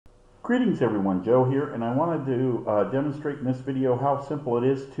Greetings everyone, Joe here, and I wanted to demonstrate in this video how simple it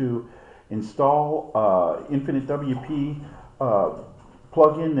is to install Infinite WP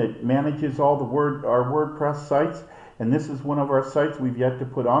plugin that manages all the our WordPress sites. And this is one of our sites we've yet to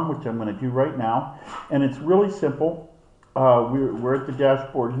put on, which I'm going to do right now. And it's really simple. We're at the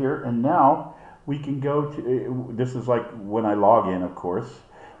dashboard here, and now we can go to, this is like when I log in, of course,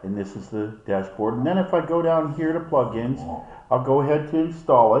 and this is the dashboard. And then if I go down here to plugins, I'll go ahead to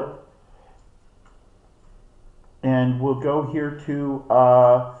install it. And we'll go here to,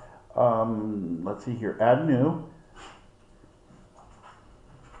 let's see here, add new.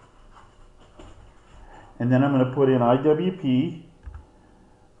 And then I'm going to put in IWP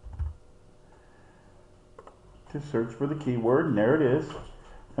to search for the keyword, and there it is.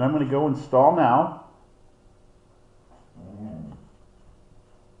 And I'm going to go install now.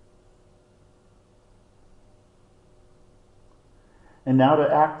 And now to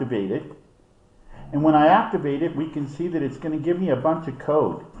activate it. And when I activate it, we can see that it's going to give me a bunch of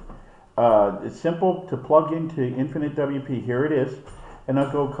code. It's simple to plug into Infinite WP. Here it is. And I'll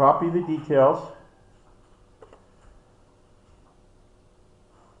go copy the details.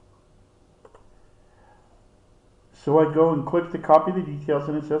 So I go and click to copy the details,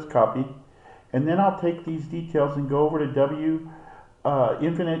 and it says copy. And then I'll take these details and go over to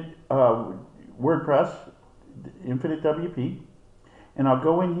Infinite WordPress, Infinite WP. And I'll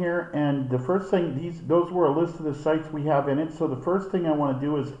go in here, and the first thing, those were a list of the sites we have in it. So the first thing I want to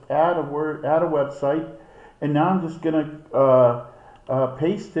do is add a website, and now I'm just going to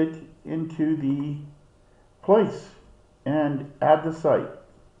paste it into the place and add the site.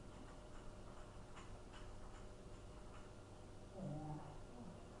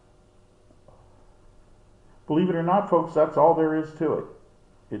 Believe it or not, folks, that's all there is to it.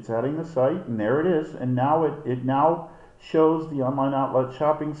 It's adding the site, and there it is. And now it now shows the Online Outlet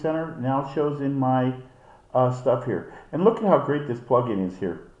Shopping Center, now shows in my stuff here. And look at how great this plugin is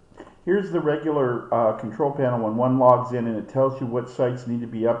here. Here's the regular control panel when one logs in, and it tells you what sites need to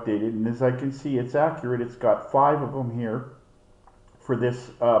be updated. And as I can see, it's accurate. It's got 5 of them here for this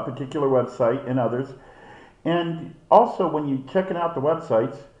particular website and others. And also, when you're checking out the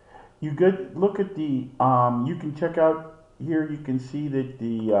websites, you could look at the, you can check out here, you can see that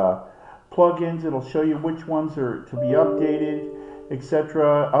the plugins, it'll show you which ones are to be updated,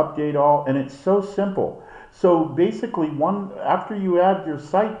 etc. Update all, and it's so simple. So basically, after you add your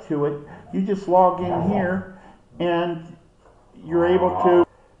site to it, you just log in here, and you're able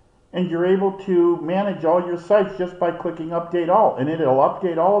to manage all your sites just by clicking update all, and it'll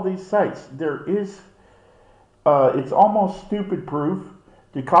update all of these sites. It's almost stupid proof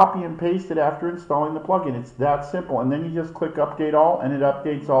to copy and paste it after installing the plugin. It's that simple. And then you just click update all, and it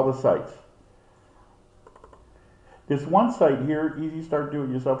updates all the sites. This one site here, Easy Start Do It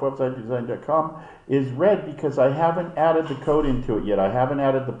Yourself Website Design.com, is red because I haven't added the code into it yet. I haven't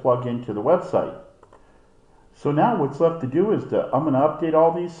added the plugin to the website. So now what's left to do is I'm going to update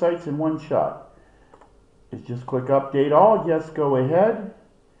all these sites in one shot. It's just click update all. Yes, go ahead.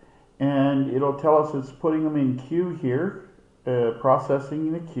 And it'll tell us it's putting them in queue here.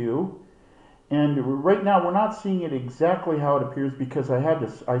 Processing the queue, and right now we're not seeing it exactly how it appears because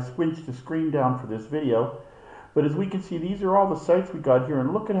I switched the screen down for this video. But as we can see, these are all the sites we got here,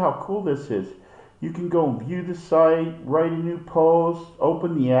 and look at how cool this is. You can go and view the site, write a new post,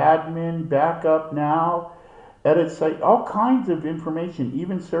 open the admin, backup now, edit site, all kinds of information.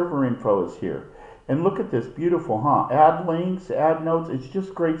 Even server info is here. And look at this, beautiful, huh? Add links, add notes. It's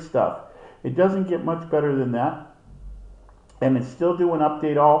just great stuff. It doesn't get much better than that. And it's still doing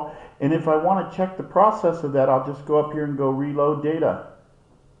update all. And if I want to check the process of that, I'll just go up here and go reload data.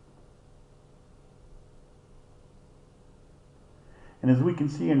 And as we can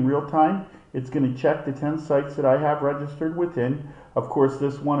see in real time, it's going to check the 10 sites that I have registered within. Of course,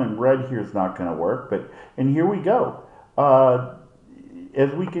 this one in red here is not going to work, and here we go.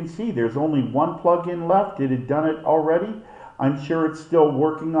 As we can see, there's only one plugin left. It had done it already. I'm sure it's still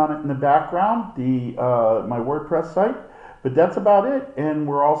working on it in the background, my WordPress site. But that's about it, and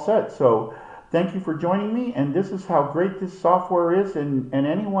we're all set. So thank you for joining me, and this is how great this software is, and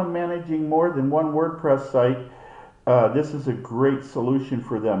anyone managing more than one WordPress site, this is a great solution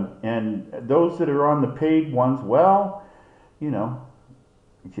for them. And those that are on the paid ones, well, you know,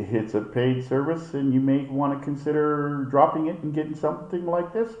 it's a paid service, and you may want to consider dropping it and getting something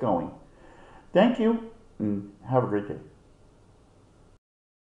like this going. Thank you, and have a great day.